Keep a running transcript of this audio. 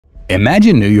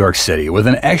Imagine New York City with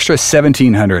an extra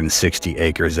 1,760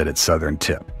 acres at its southern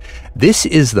tip. This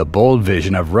is the bold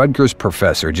vision of Rutgers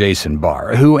professor Jason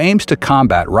Barr, who aims to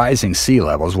combat rising sea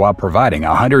levels while providing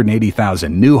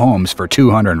 180,000 new homes for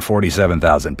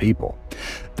 247,000 people.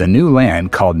 The new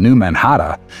land, called New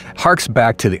Mannahatta, harks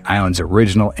back to the island's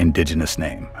original indigenous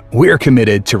name. We're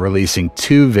committed to releasing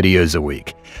 2 videos a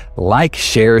week. Like,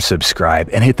 share, subscribe,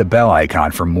 and hit the bell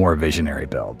icon for more visionary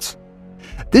builds.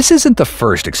 This isn't the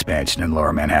first expansion in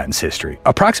Lower Manhattan's history.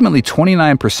 Approximately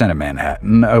 29% of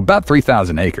Manhattan, about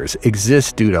 3,000 acres,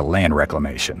 exists due to land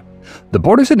reclamation. The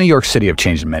borders of New York City have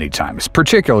changed many times,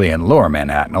 particularly in Lower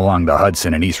Manhattan along the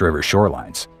Hudson and East River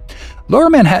shorelines. Lower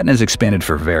Manhattan has expanded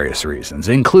for various reasons,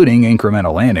 including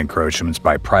incremental land encroachments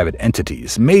by private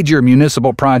entities, major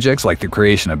municipal projects like the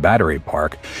creation of Battery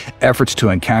Park, efforts to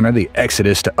encounter the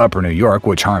exodus to Upper New York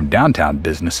which harmed downtown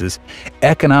businesses,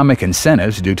 economic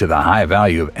incentives due to the high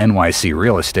value of NYC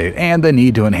real estate, and the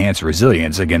need to enhance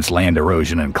resilience against land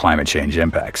erosion and climate change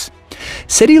impacts.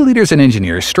 City leaders and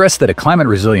engineers stress that a climate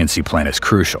resiliency plan is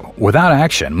crucial. Without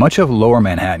action, much of Lower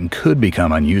Manhattan could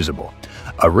become unusable.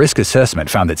 A risk assessment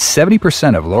found that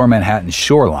 70% of Lower Manhattan's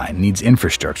shoreline needs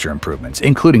infrastructure improvements,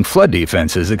 including flood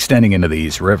defenses extending into the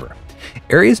East River.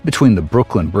 Areas between the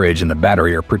Brooklyn Bridge and the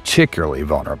Battery are particularly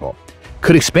vulnerable.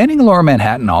 Could expanding Lower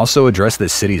Manhattan also address the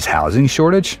city's housing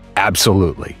shortage?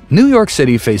 Absolutely. New York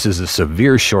City faces a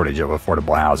severe shortage of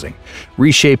affordable housing,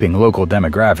 reshaping local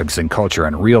demographics and culture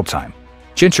in real time.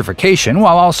 Gentrification,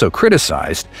 while also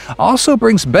criticized, also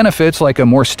brings benefits like a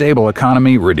more stable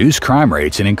economy, reduced crime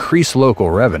rates, and increased local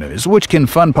revenues, which can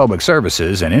fund public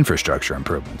services and infrastructure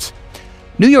improvements.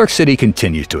 New York City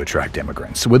continues to attract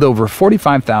immigrants, with over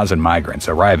 45,000 migrants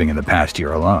arriving in the past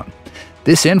year alone.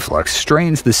 This influx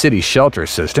strains the city's shelter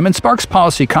system and sparks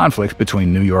policy conflicts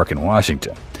between New York and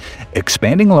Washington.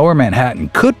 Expanding Lower Manhattan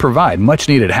could provide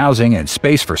much-needed housing and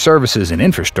space for services and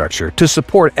infrastructure to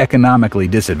support economically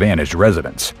disadvantaged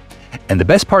residents. And the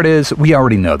best part is, we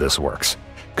already know this works.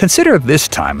 Consider this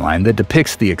timeline that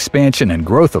depicts the expansion and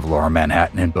growth of Lower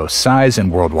Manhattan in both size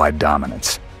and worldwide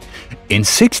dominance. In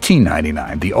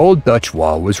 1699, the old Dutch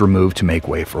Wall was removed to make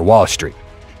way for Wall Street.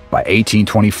 By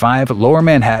 1825, Lower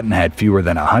Manhattan had fewer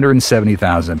than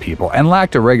 170,000 people and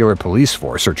lacked a regular police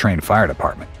force or trained fire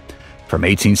department. From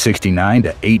 1869 to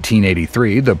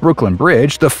 1883, the Brooklyn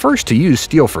Bridge, the first to use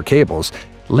steel for cables,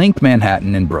 linked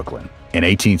Manhattan and Brooklyn. In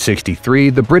 1863,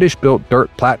 the British built dirt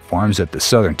platforms at the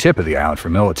southern tip of the island for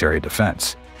military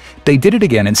defense. They did it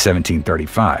again in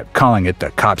 1735, calling it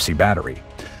the Copsey Battery.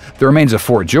 The remains of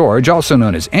Fort George, also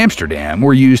known as Amsterdam,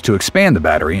 were used to expand the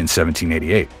battery in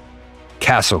 1788.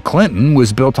 Castle Clinton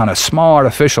was built on a small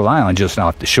artificial island just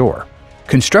off the shore.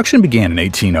 Construction began in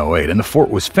 1808 and the fort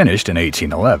was finished in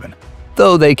 1811,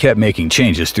 though they kept making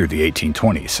changes through the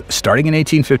 1820s. Starting in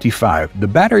 1855, the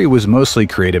battery was mostly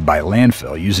created by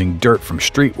landfill using dirt from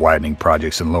street widening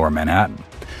projects in Lower Manhattan.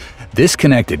 This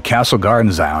connected Castle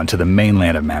Gardens Island to the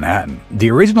mainland of Manhattan.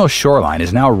 The original shoreline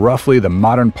is now roughly the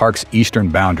modern park's eastern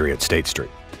boundary at State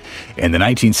Street. In the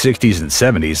 1960s and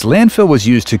 70s, landfill was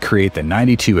used to create the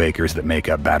 92 acres that make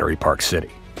up Battery Park City.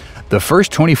 The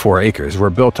first 24 acres were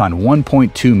built on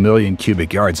 1.2 million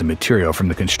cubic yards of material from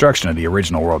the construction of the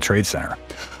original World Trade Center.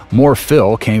 More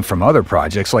fill came from other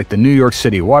projects like the New York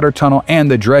City Water Tunnel and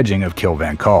the dredging of Kill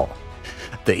Van Kull.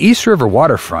 The East River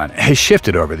waterfront has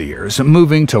shifted over the years,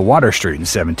 moving to Water Street in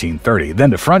 1730,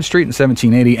 then to Front Street in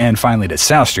 1780, and finally to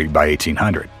South Street by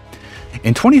 1800.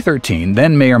 In 2013,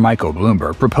 then-Mayor Michael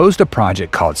Bloomberg proposed a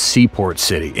project called Seaport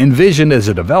City, envisioned as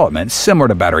a development similar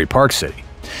to Battery Park City.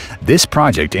 This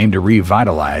project aimed to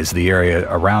revitalize the area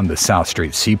around the South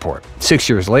Street seaport. 6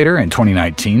 years later, in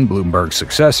 2019, Bloomberg's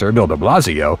successor, Bill de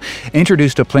Blasio,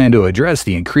 introduced a plan to address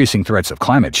the increasing threats of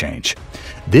climate change.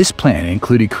 This plan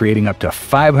included creating up to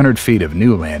 500 feet of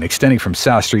new land extending from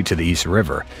South Street to the East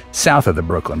River, south of the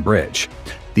Brooklyn Bridge.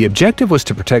 The objective was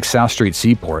to protect South Street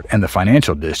Seaport and the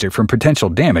financial district from potential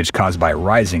damage caused by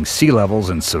rising sea levels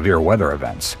and severe weather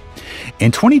events.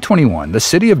 In 2021, the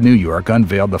City of New York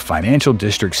unveiled the Financial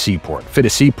District Seaport Fit a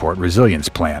Seaport Resilience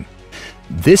Plan.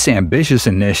 This ambitious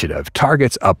initiative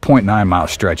targets a 0.9-mile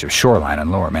stretch of shoreline in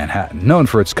Lower Manhattan, known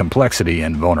for its complexity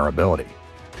and vulnerability.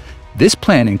 This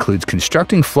plan includes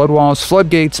constructing floodwalls,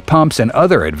 floodgates, pumps, and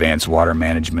other advanced water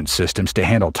management systems to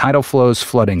handle tidal flows,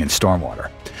 flooding, and stormwater.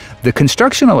 The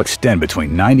construction will extend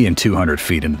between 90 and 200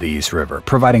 feet into the East River,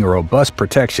 providing a robust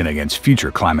protection against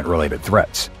future climate-related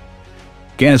threats.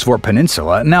 Gansevoort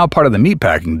Peninsula, now part of the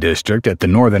Meatpacking District at the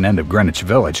northern end of Greenwich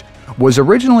Village, was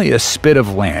originally a spit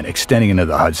of land extending into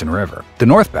the Hudson River. The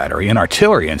North Battery, an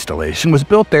artillery installation, was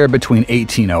built there between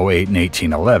 1808 and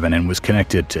 1811 and was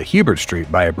connected to Hubert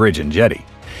Street by a bridge and jetty.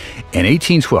 In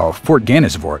 1812, Fort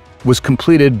Gansevoort was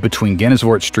completed between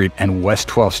Gansevoort Street and West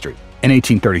 12th Street. In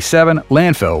 1837,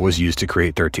 landfill was used to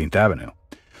create 13th Avenue.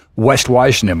 West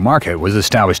Washington Market was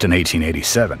established in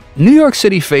 1887. New York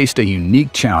City faced a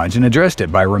unique challenge and addressed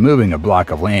it by removing a block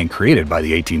of land created by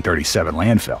the 1837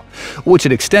 landfill, which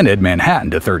had extended Manhattan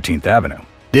to 13th Avenue.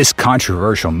 This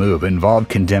controversial move involved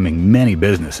condemning many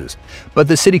businesses, but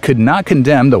the city could not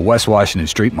condemn the West Washington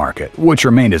Street Market, which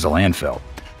remained as a landfill.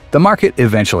 The market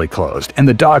eventually closed, and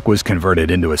the dock was converted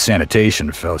into a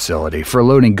sanitation facility for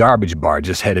loading garbage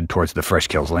barges headed towards the Fresh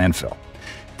Kills landfill.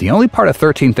 The only part of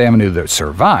 13th Avenue that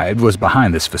survived was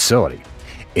behind this facility.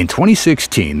 In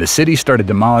 2016, the city started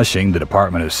demolishing the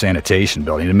Department of Sanitation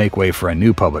building to make way for a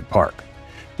new public park.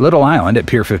 Little Island at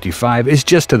Pier 55 is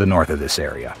just to the north of this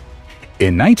area.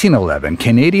 In 1911,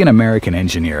 Canadian-American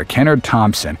engineer Kennard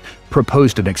Thompson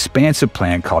proposed an expansive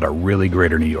plan called a Really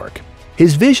Greater New York.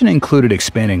 His vision included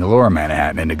expanding Lower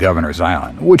Manhattan into Governor's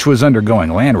Island, which was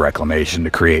undergoing land reclamation to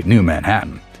create New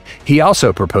Manhattan. He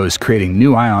also proposed creating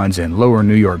new islands in Lower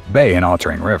New York Bay and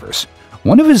altering rivers.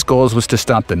 One of his goals was to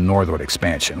stop the northward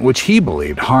expansion, which he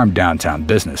believed harmed downtown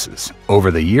businesses.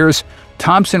 Over the years,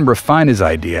 Thompson refined his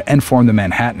idea and formed the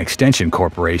Manhattan Extension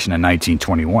Corporation in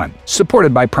 1921,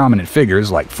 supported by prominent figures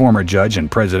like former judge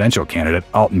and presidential candidate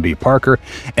Alton B. Parker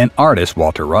and artist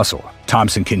Walter Russell.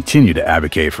 Thompson continued to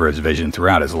advocate for his vision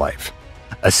throughout his life.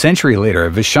 A century later,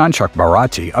 Vishant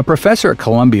Chakrabarty, a professor at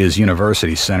Columbia's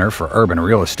University Center for Urban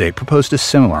Real Estate, proposed a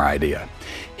similar idea.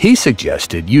 He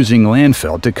suggested using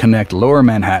landfill to connect Lower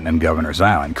Manhattan and Governor's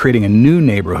Island, creating a new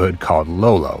neighborhood called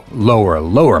LoLo,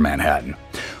 Lower Manhattan.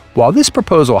 While this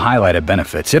proposal highlighted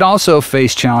benefits, it also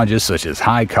faced challenges such as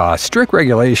high costs, strict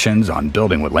regulations on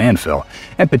building with landfill,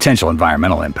 and potential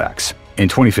environmental impacts. In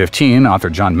 2015, author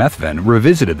John Methvin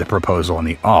revisited the proposal in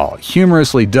The Awl,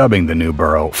 humorously dubbing the new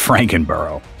borough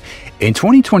Frankenborough. In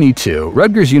 2022,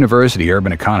 Rutgers University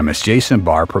urban economist Jason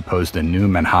Barr proposed the new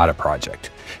Mannahatta project,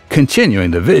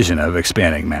 continuing the vision of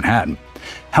expanding Manhattan.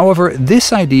 However,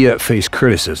 this idea faced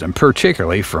criticism,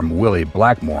 particularly from Willie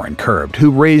Blackmore and Curbed, who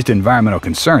raised environmental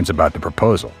concerns about the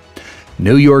proposal.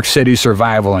 New York City's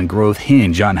survival and growth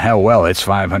hinge on how well its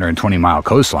 520-mile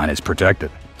coastline is protected.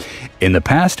 In the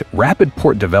past, rapid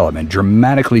port development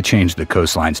dramatically changed the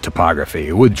coastline's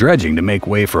topography, with dredging to make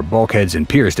way for bulkheads and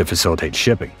piers to facilitate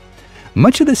shipping.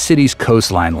 Much of the city's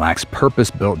coastline lacks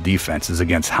purpose-built defenses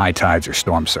against high tides or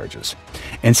storm surges.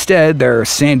 Instead, there are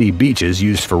sandy beaches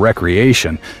used for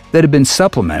recreation that have been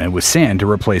supplemented with sand to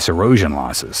replace erosion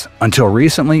losses. Until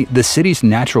recently, the city's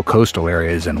natural coastal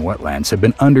areas and wetlands have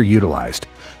been underutilized,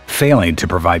 failing to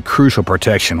provide crucial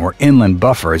protection where inland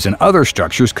buffers and other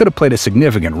structures could have played a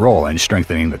significant role in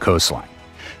strengthening the coastline.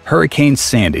 Hurricane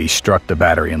Sandy struck the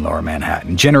Battery in Lower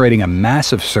Manhattan, generating a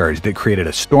massive surge that created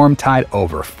a storm tide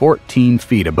over 14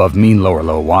 feet above mean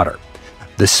low water.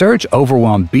 The surge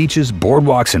overwhelmed beaches,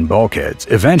 boardwalks, and bulkheads,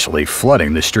 eventually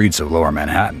flooding the streets of Lower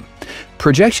Manhattan.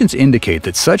 Projections indicate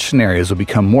that such scenarios will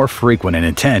become more frequent and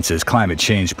intense as climate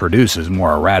change produces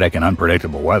more erratic and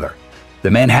unpredictable weather.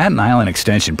 The Manhattan Island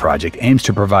Extension Project aims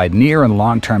to provide near and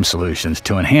long-term solutions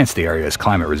to enhance the area's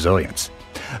climate resilience.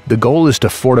 The goal is to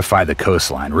fortify the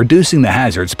coastline, reducing the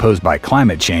hazards posed by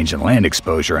climate change and land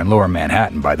exposure in Lower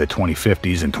Manhattan by the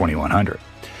 2050s and 2100.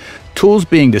 Tools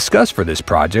being discussed for this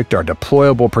project are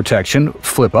deployable protection,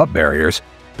 flip-up barriers,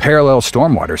 parallel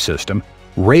stormwater system,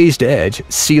 raised edge,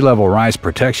 sea level rise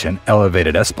protection,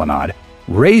 elevated esplanade,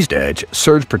 raised edge,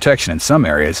 surge protection in some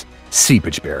areas,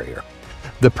 seepage barrier.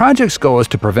 The project's goal is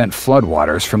to prevent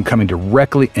floodwaters from coming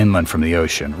directly inland from the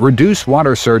ocean, reduce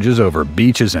water surges over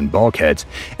beaches and bulkheads,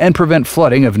 and prevent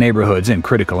flooding of neighborhoods and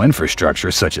critical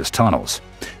infrastructure such as tunnels.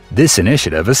 This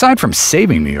initiative, aside from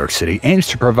saving New York City, aims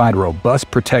to provide robust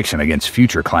protection against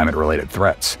future climate-related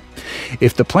threats.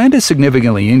 If the plan to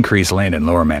significantly increase land in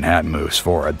Lower Manhattan moves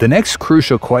forward, the next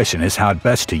crucial question is how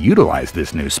best to utilize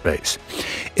this new space.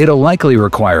 It'll likely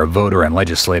require voter and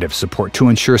legislative support to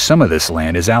ensure some of this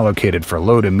land is allocated for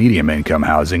low to medium income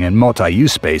housing and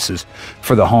multi-use spaces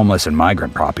for the homeless and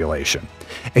migrant population.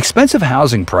 Expensive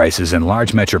housing prices in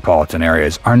large metropolitan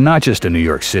areas are not just a New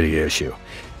York City issue.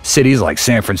 Cities like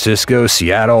San Francisco,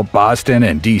 Seattle, Boston,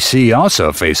 and D.C.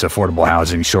 also face affordable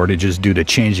housing shortages due to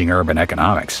changing urban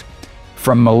economics.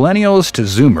 From millennials to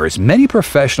Zoomers, many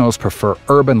professionals prefer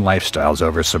urban lifestyles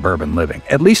over suburban living,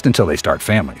 at least until they start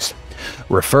families.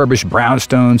 Refurbished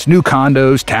brownstones, new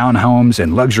condos, townhomes,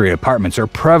 and luxury apartments are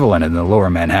prevalent in the Lower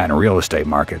Manhattan real estate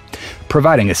market,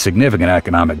 providing a significant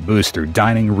economic boost through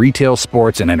dining, retail,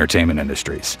 sports, and entertainment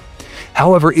industries.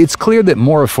 However, it's clear that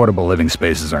more affordable living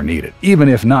spaces are needed, even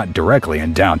if not directly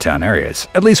in downtown areas,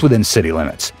 at least within city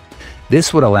limits.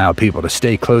 This would allow people to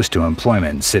stay close to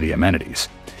employment and city amenities.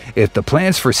 If the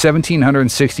plans for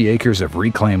 1,760 acres of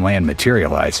reclaimed land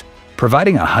materialize,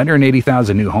 providing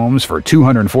 180,000 new homes for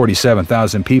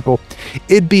 247,000 people,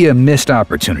 it'd be a missed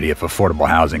opportunity if affordable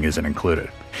housing isn't included.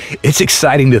 It's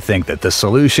exciting to think that the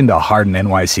solution to harden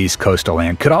NYC's coastal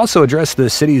land could also address the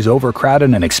city's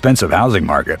overcrowded and expensive housing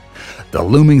market. The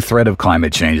looming threat of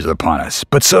climate change is upon us,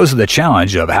 but so is the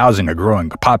challenge of housing a growing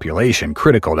population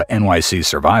critical to NYC's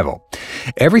survival.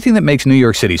 Everything that makes New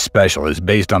York City special is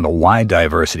based on the wide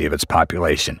diversity of its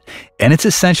population, and it's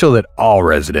essential that all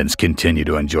residents continue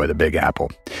to enjoy the Big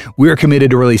Apple. We're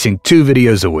committed to releasing 2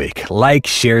 videos a week. Like,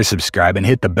 share, subscribe, and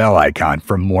hit the bell icon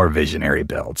for more visionary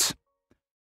builds.